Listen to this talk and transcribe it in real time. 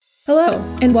Hello,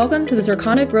 and welcome to the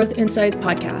Circana Growth Insights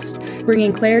podcast,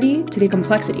 bringing clarity to the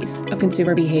complexities of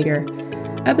consumer behavior.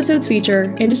 Episodes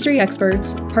feature industry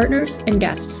experts, partners, and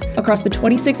guests across the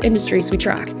 26 industries we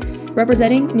track,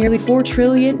 representing nearly $4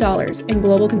 trillion in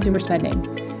global consumer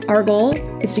spending. Our goal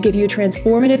is to give you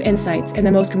transformative insights and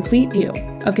the most complete view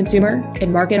of consumer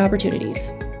and market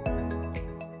opportunities.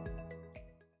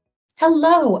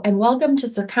 Hello, and welcome to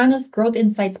Circana's Growth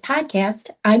Insights podcast.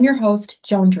 I'm your host,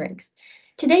 Joan Driggs.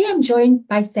 Today, I'm joined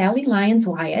by Sally Lyons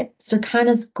Wyatt,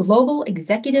 Circana's Global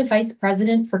Executive Vice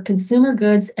President for Consumer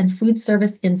Goods and Food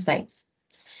Service Insights.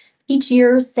 Each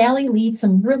year, Sally leads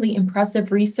some really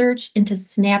impressive research into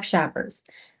SNAP shoppers.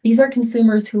 These are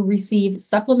consumers who receive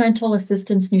Supplemental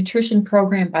Assistance Nutrition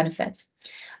Program benefits.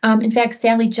 In fact,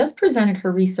 Sally just presented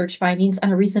her research findings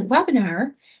on a recent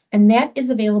webinar, and that is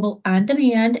available on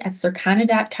demand at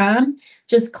Circana.com.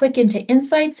 Just click into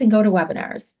Insights and go to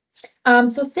Webinars.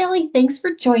 So Sally, thanks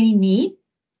for joining me.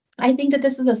 I think that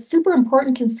this is a super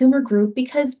important consumer group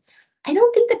because I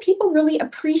don't think that people really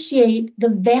appreciate the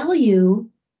value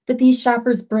that these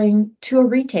shoppers bring to a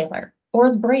retailer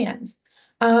or the brands.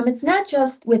 It's not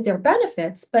just with their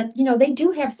benefits, but they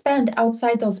do have spend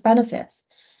outside those benefits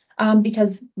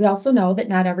because we also know that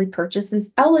not every purchase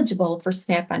is eligible for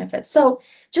SNAP benefits. So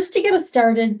just to get us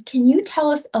started, can you tell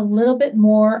us a little bit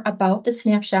more about the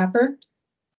SNAP shopper?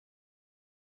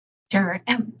 Sure.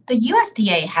 And the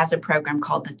USDA has a program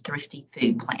called the Thrifty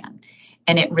Food Plan,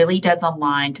 and it really does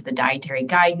align to the dietary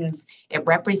guidance. It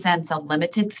represents a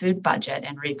limited food budget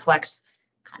and reflects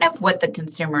kind of what the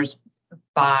consumers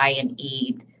buy and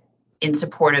eat in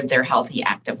support of their healthy,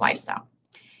 active lifestyle.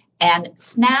 And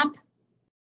SNAP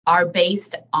are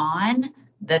based on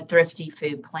the Thrifty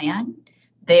Food Plan.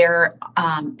 Their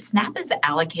SNAP is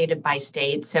allocated by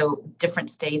state, so different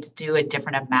states do at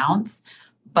different amounts,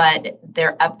 but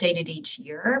they're updated each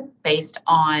year based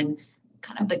on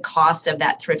kind of the cost of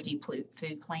that Thrifty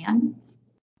Food Plan.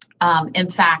 In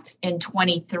fact, in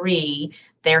 23,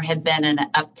 there had been an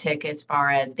uptick as far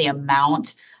as the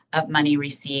amount of money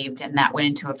received, and that went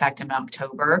into effect in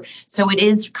October. So it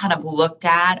is kind of looked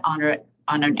at on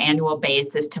an annual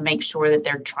basis to make sure that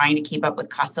they're trying to keep up with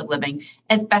cost of living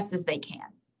as best as they can.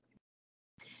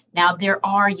 Now,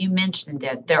 you mentioned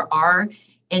it, there are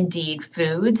indeed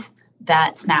foods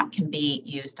that SNAP can be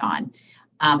used on.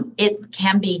 It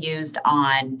can be used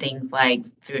on things like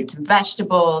fruits and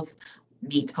vegetables,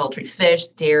 meat, poultry, fish,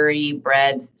 dairy,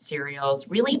 breads, cereals,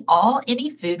 really any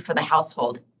food for the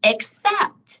household,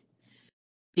 except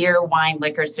beer, wine,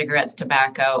 liquor, cigarettes,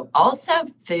 tobacco, also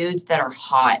foods that are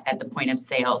hot at the point of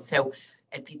sale. So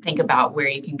if you think about where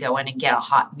you can go in and get a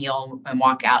hot meal and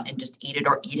walk out and just eat it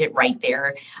or eat it right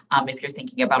there, if you're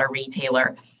thinking about a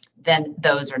retailer, then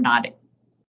those are not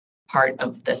part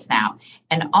of the SNAP.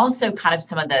 And also kind of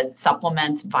some of the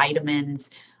supplements, vitamins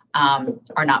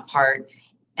are not part.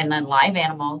 And then live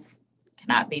animals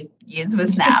cannot be used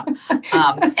with SNAP.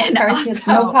 And also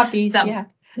no puppies,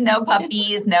 no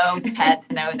puppies, no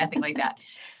pets, nothing like that.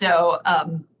 So,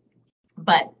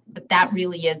 but that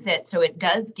really is it. So it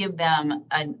does give them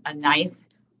a nice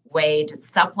way to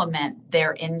supplement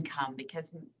their income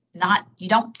because you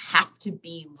don't have to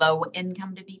be low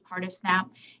income to be part of SNAP.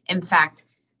 In fact,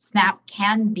 SNAP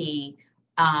can be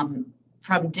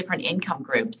from different income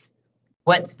groups.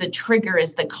 What's the trigger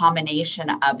is the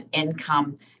combination of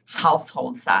income,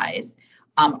 household size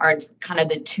are kind of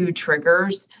the two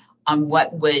triggers on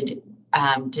what would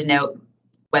denote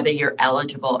whether you're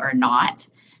eligible or not.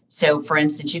 So for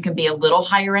instance, you can be a little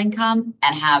higher income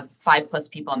and have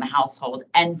 5+ people in the household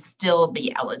and still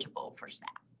be eligible for SNAP.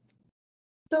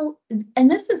 So, and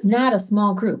this is not a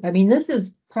small group. I mean, this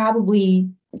is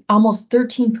probably almost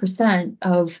 13%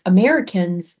 of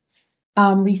Americans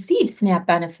receive SNAP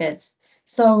benefits.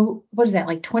 So what is that,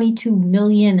 like 22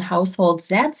 million households?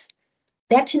 That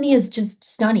to me is just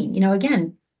stunning.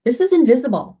 Again, this is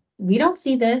invisible. We don't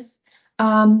see this.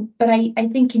 But I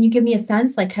think, can you give me a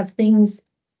sense, like have these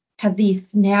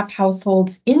SNAP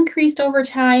households increased over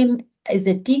time? Is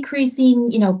it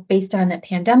decreasing, based on the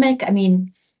pandemic? I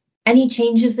mean, any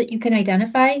changes that you can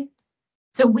identify?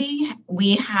 So we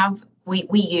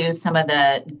use some of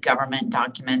the government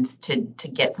documents to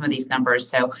get some of these numbers.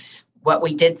 So what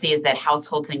we did see is that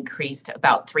households increased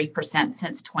about 3%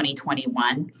 since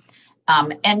 2021.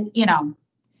 And,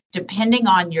 depending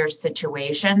on your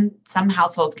situation, some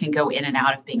households can go in and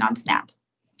out of being on SNAP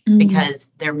because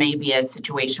there may be a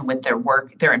situation with their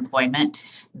work, their employment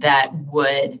that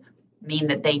would mean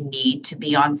that they need to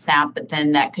be on SNAP, but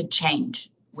then that could change.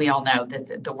 We all know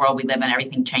that the world we live in,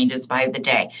 everything changes by the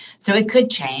day. So it could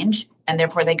change, and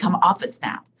therefore they come off of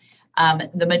SNAP.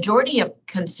 The majority of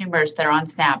consumers that are on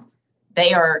SNAP,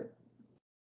 they are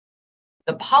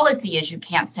The policy is you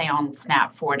can't stay on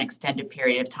SNAP for an extended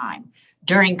period of time.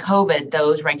 During COVID,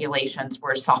 those regulations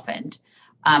were softened.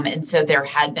 And so there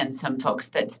had been some folks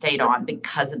that stayed on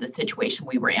because of the situation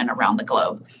we were in around the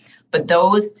globe. But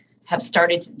those have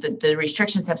started, the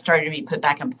restrictions have started to be put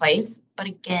back in place. But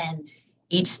again,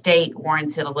 each state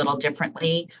warrants it a little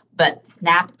differently. But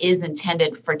SNAP is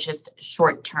intended for just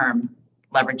short-term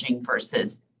leveraging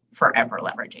versus forever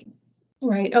leveraging.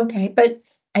 Right. Okay. But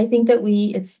I think that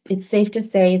it's safe to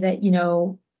say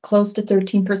that, close to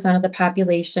 13% of the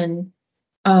population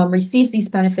receives these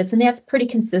benefits, and that's pretty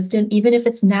consistent, even if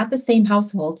it's not the same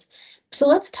households. So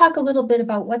let's talk a little bit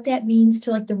about what that means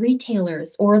to like the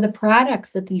retailers or the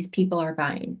products that these people are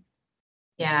buying.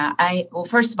 Yeah, well,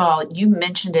 first of all, you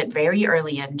mentioned it very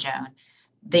early in, Joan.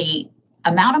 The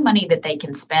amount of money that they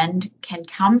can spend can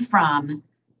come from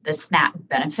the SNAP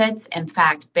benefits. In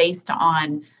fact, based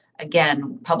on,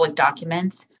 again, public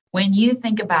documents, when you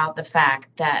think about the fact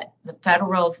that the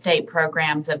federal state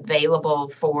programs available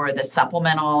for the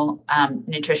Supplemental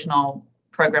Nutritional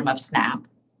Program of SNAP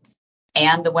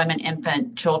and the Women,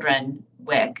 Infant, Children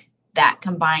WIC, that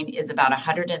combined is about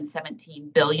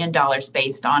 $117 billion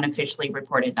based on officially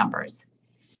reported numbers.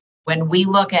 When we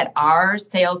look at our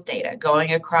sales data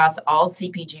going across all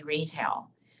CPG retail,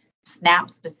 SNAP,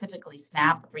 specifically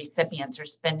SNAP recipients, are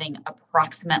spending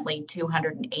approximately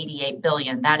 $288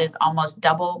 billion. That is almost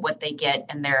double what they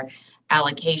get in their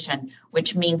allocation,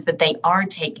 which means that they are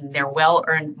taking their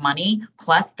well-earned money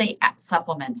plus the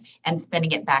supplements and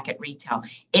spending it back at retail.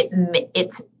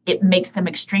 It makes them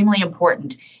extremely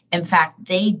important. In fact,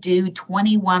 they do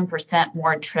 21%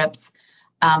 more trips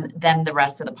than the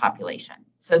rest of the population.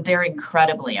 So they're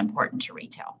incredibly important to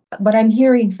retail. What I'm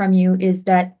hearing from you is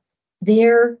that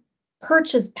their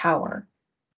purchase power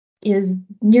is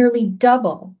nearly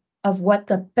double of what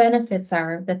the benefits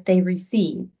are that they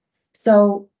receive.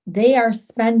 So they are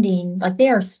spending, like they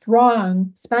are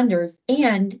strong spenders,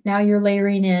 and now you're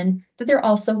layering in that they're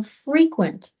also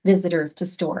frequent visitors to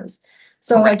stores.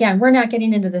 So Correct. Again, we're not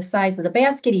getting into the size of the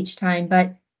basket each time,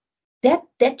 but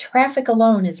that traffic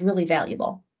alone is really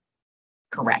valuable.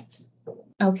 Correct.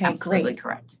 Okay, Absolutely great.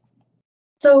 correct.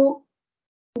 So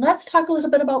let's talk a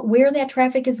little bit about where that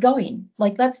traffic is going.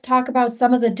 Like, let's talk about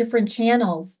some of the different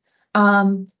channels.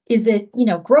 Is it,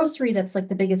 grocery that's like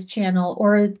the biggest channel,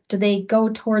 or do they go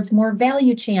towards more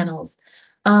value channels?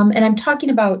 And I'm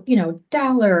talking about,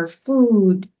 dollar,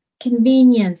 food,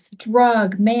 convenience,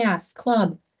 drug, mass,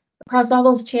 club, across all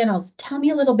those channels. Tell me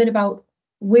a little bit about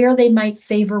where they might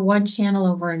favor one channel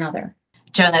over another.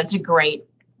 Joan, that's a great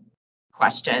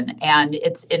question. And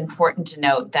it's important to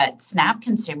note that SNAP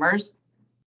consumers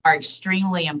are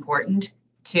extremely important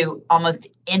to almost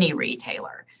any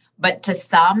retailer, but to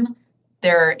some,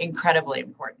 they're incredibly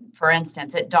important. For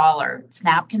instance, at Dollar,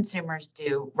 SNAP consumers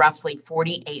do roughly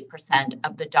 48%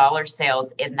 of the dollar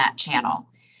sales in that channel.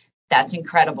 That's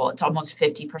incredible. It's almost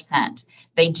 50%.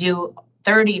 They do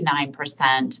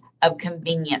 39% of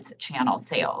convenience channel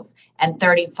sales and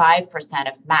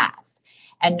 35% of mass.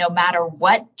 And no matter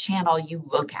what channel you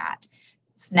look at,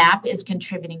 SNAP is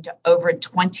contributing to over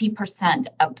 20%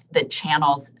 of the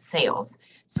channel's sales.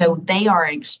 So they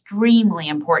are extremely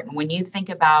important. When you think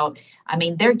about,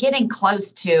 they're getting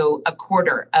close to a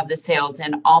quarter of the sales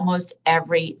in almost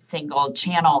every single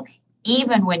channel,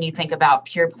 even when you think about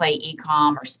pure play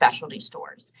e-com or specialty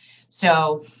stores.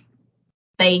 So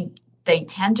they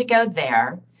tend to go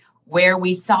there. Where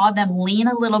we saw them lean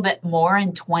a little bit more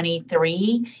in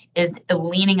 23 is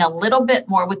leaning a little bit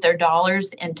more with their dollars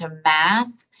into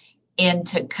mass,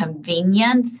 into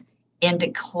convenience,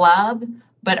 into club,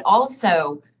 but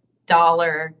also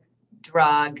dollar,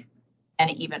 drug, and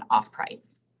even off price.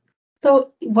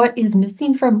 So what is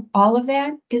missing from all of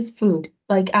that is food.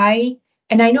 I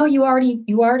know you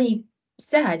already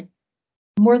said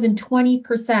more than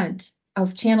 20%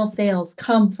 of channel sales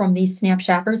come from these SNAP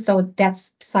shoppers, so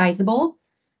that's sizable.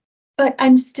 But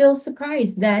I'm still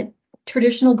surprised that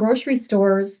traditional grocery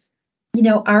stores,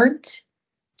 aren't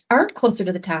closer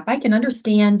to the top. I can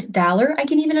understand dollar. I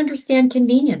can even understand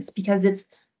convenience because it's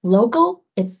local.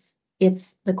 It's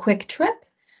the quick trip.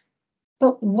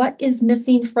 But what is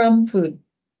missing from food?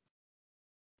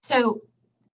 So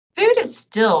food is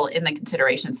still in the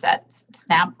consideration set.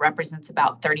 SNAP represents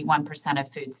about 31% of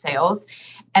food sales,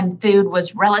 and food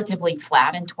was relatively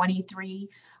flat in 23.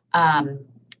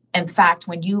 In fact,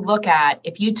 when you look at,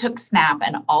 if you took SNAP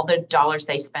and all the dollars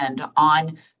they spend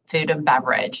on food and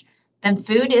beverage, then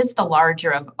food is the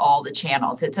larger of all the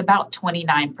channels. It's about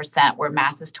 29%, where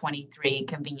mass is 23,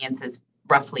 convenience is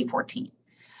roughly 14.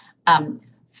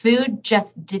 food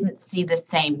just didn't see the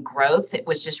same growth. It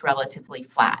was just relatively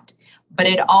flat. But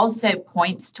it also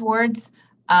points towards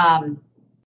the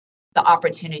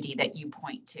opportunity that you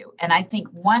point to. And I think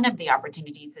one of the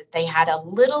opportunities is they had a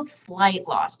little slight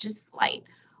loss, just slight,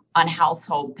 on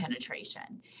household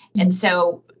penetration. And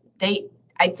so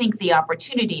I think the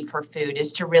opportunity for food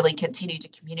is to really continue to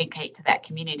communicate to that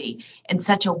community in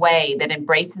such a way that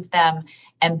embraces them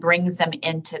and brings them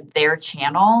into their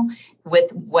channel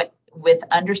with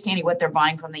understanding what they're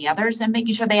buying from the others and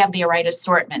making sure they have the right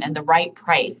assortment and the right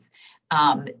price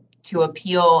to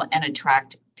appeal and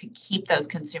attract, to keep those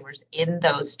consumers in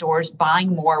those stores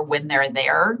buying more when they're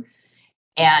there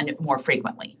and more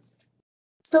frequently.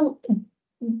 So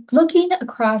looking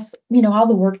across, all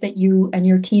the work that you and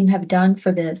your team have done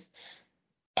for this,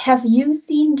 have you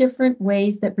seen different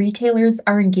ways that retailers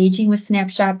are engaging with SNAP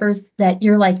shoppers that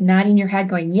you're like nodding your head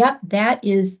going, yep, that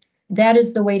is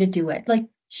the way to do it? Like,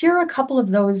 share a couple of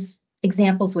those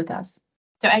examples with us.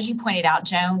 So as you pointed out,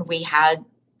 Joan, we had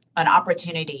an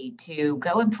opportunity to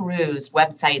go and peruse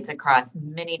websites across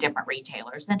many different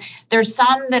retailers. And there's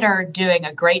some that are doing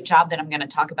a great job that I'm going to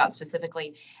talk about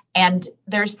specifically. And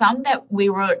there's some that we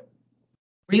were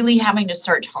really having to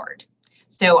search hard.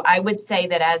 So I would say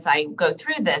that as I go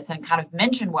through this and kind of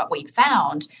mention what we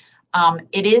found,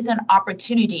 it is an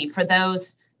opportunity for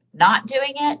those not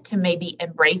doing it to maybe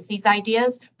embrace these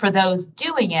ideas, for those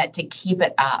doing it to keep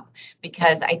it up,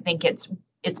 because I think it's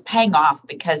paying off,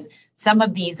 because some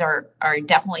of these are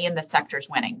definitely in the sectors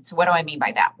winning. So what do I mean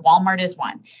by that? Walmart is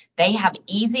one. They have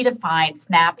easy to find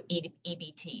SNAP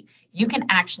EBT. You can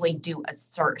actually do a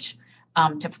search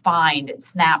to find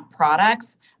SNAP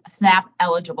products, SNAP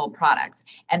eligible products,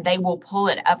 and they will pull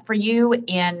it up for you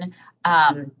in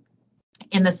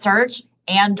the search,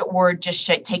 and or just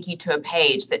take you to a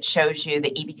page that shows you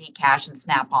the EBT cash and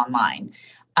SNAP online.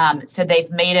 So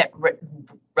they've made it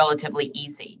relatively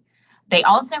easy. They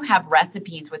also have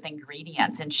recipes with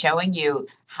ingredients and showing you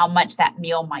how much that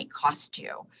meal might cost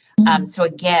you. So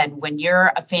again, when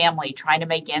you're a family trying to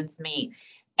make ends meet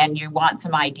and you want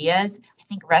some ideas, I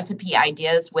think recipe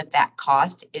ideas with that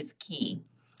cost is key.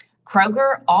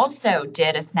 Kroger also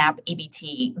did a SNAP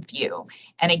EBT view.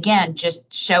 And again,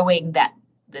 just showing that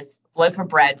this loaf of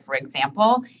bread, for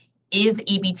example, is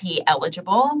EBT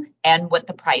eligible and what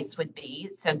the price would be.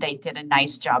 So they did a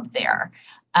nice job there.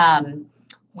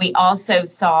 We also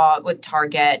saw with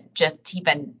Target just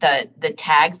even the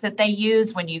tags that they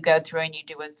use when you go through and you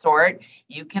do a sort,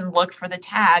 you can look for the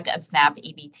tag of SNAP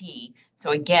EBT.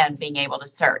 So again, being able to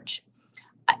search.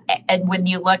 And when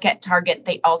you look at Target,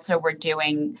 they also were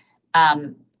doing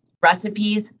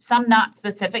recipes, some not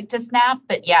specific to SNAP,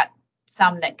 but yet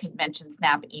some that could mention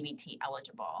SNAP EBT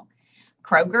eligible.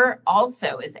 Kroger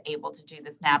also is able to do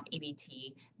the SNAP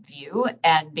EBT view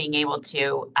and being able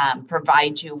to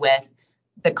provide you with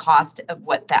the cost of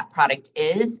what that product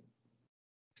is.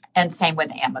 And same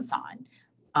with Amazon.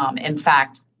 In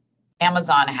fact,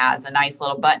 Amazon has a nice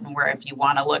little button where if you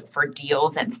want to look for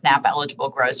deals and SNAP eligible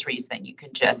groceries, then you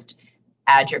can just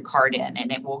add your card in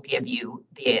and it will give you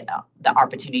the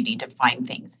opportunity to find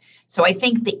things. So I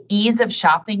think the ease of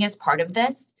shopping is part of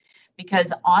this,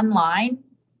 because online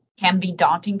can be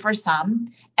daunting for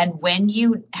some. And when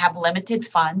you have limited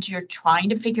funds, you're trying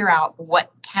to figure out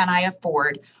what can I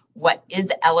afford, what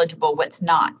is eligible, what's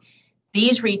not.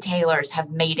 These retailers have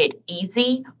made it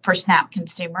easy for SNAP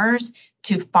consumers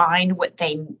to find what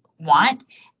they want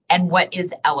and what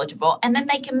is eligible. And then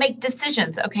they can make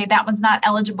decisions. Okay, that one's not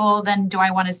eligible. Then do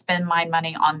I want to spend my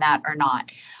money on that or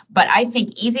not? But I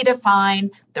think easy to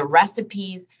find, the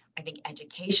recipes. I think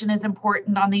education is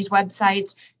important on these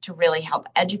websites to really help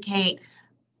educate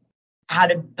how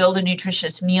to build a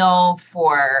nutritious meal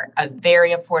for a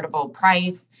very affordable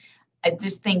price. I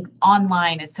just think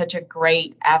online is such a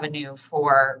great avenue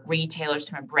for retailers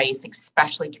to embrace,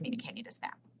 especially communicating to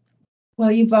SNAP. Well,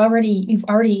 you've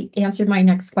already answered my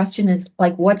next question, is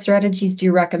like, what strategies do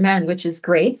you recommend, which is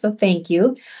great. So thank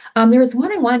you. There was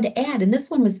one I wanted to add, and this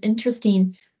one was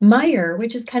interesting. Meijer,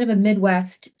 which is kind of a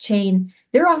Midwest chain,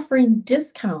 they're offering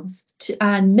discounts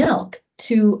on milk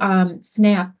to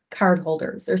SNAP card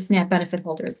holders or SNAP benefit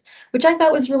holders, which I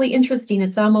thought was really interesting.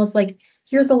 It's almost like,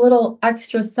 here's a little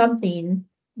extra something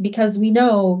because we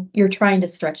know you're trying to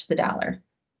stretch the dollar.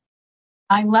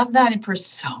 I love that, and for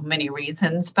so many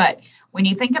reasons. But when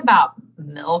you think about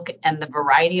milk and the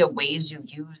variety of ways you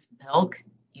use milk,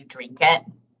 you drink it,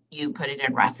 you put it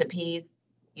in recipes,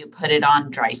 you put it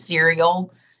on dry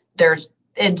cereal.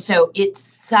 And so it's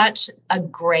such a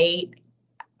great,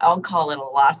 I'll call it a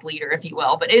loss leader, if you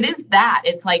will, but it is that.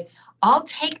 It's like,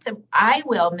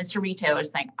 Mr.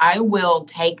 Retailer's saying, I will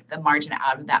take the margin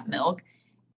out of that milk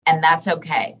And that's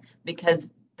okay, because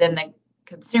then the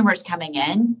consumer's coming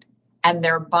in and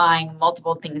they're buying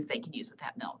multiple things they can use with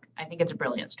that milk. I think it's a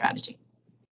brilliant strategy.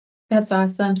 That's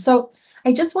awesome. So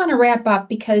I just want to wrap up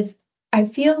because I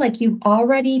feel like you've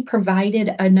already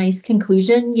provided a nice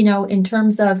conclusion, in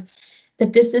terms of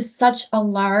that this is such a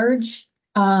large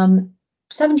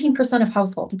 17% of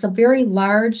households. It's a very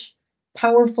large,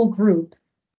 powerful group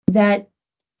that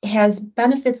has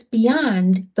benefits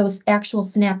beyond those actual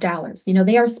SNAP dollars.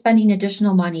 They are spending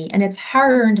additional money, and it's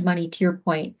hard-earned money, to your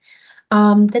point,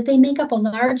 that they make up a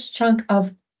large chunk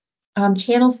of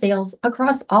channel sales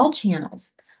across all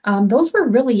channels. Those were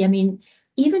really,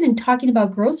 even in talking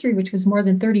about grocery, which was more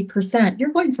than 30%, you're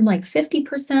going from like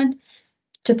 50%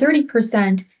 to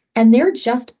 30%, and they're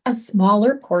just a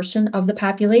smaller portion of the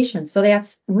population. So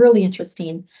that's really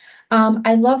interesting.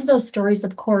 I love those stories,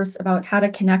 of course, about how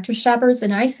to connect with shoppers.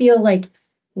 And I feel like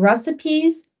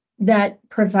recipes that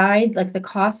provide like the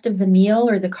cost of the meal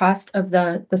or the cost of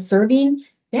the serving,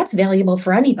 that's valuable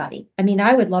for anybody.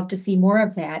 I would love to see more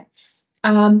of that.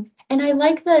 And I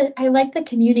like the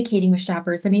communicating with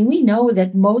shoppers. We know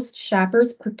that most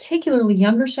shoppers, particularly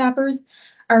younger shoppers,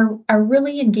 are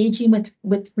really engaging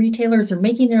with retailers or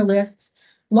making their lists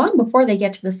long before they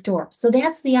get to the store. So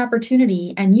that's the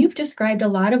opportunity. And you've described a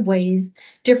lot of ways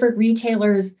different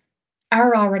retailers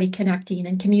are already connecting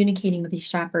and communicating with these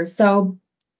shoppers. So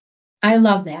I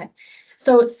love that.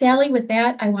 So Sally, with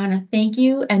that, I want to thank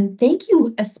you, and thank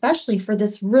you especially for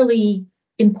this really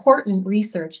important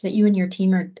research that you and your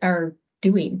team are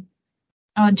doing.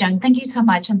 Oh, Jen, thank you so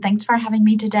much. And thanks for having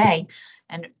me today.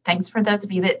 And thanks for those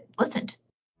of you that listened.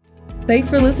 Thanks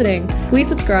for listening. Please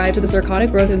subscribe to the Circana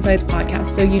Growth Insights podcast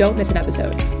so you don't miss an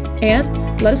episode. And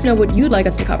let us know what you'd like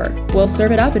us to cover. We'll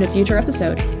serve it up in a future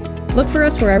episode. Look for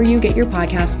us wherever you get your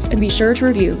podcasts, and be sure to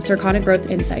review Circana Growth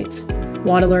Insights.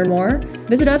 Want to learn more?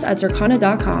 Visit us at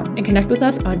circana.com and connect with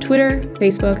us on Twitter,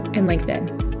 Facebook, and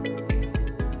LinkedIn.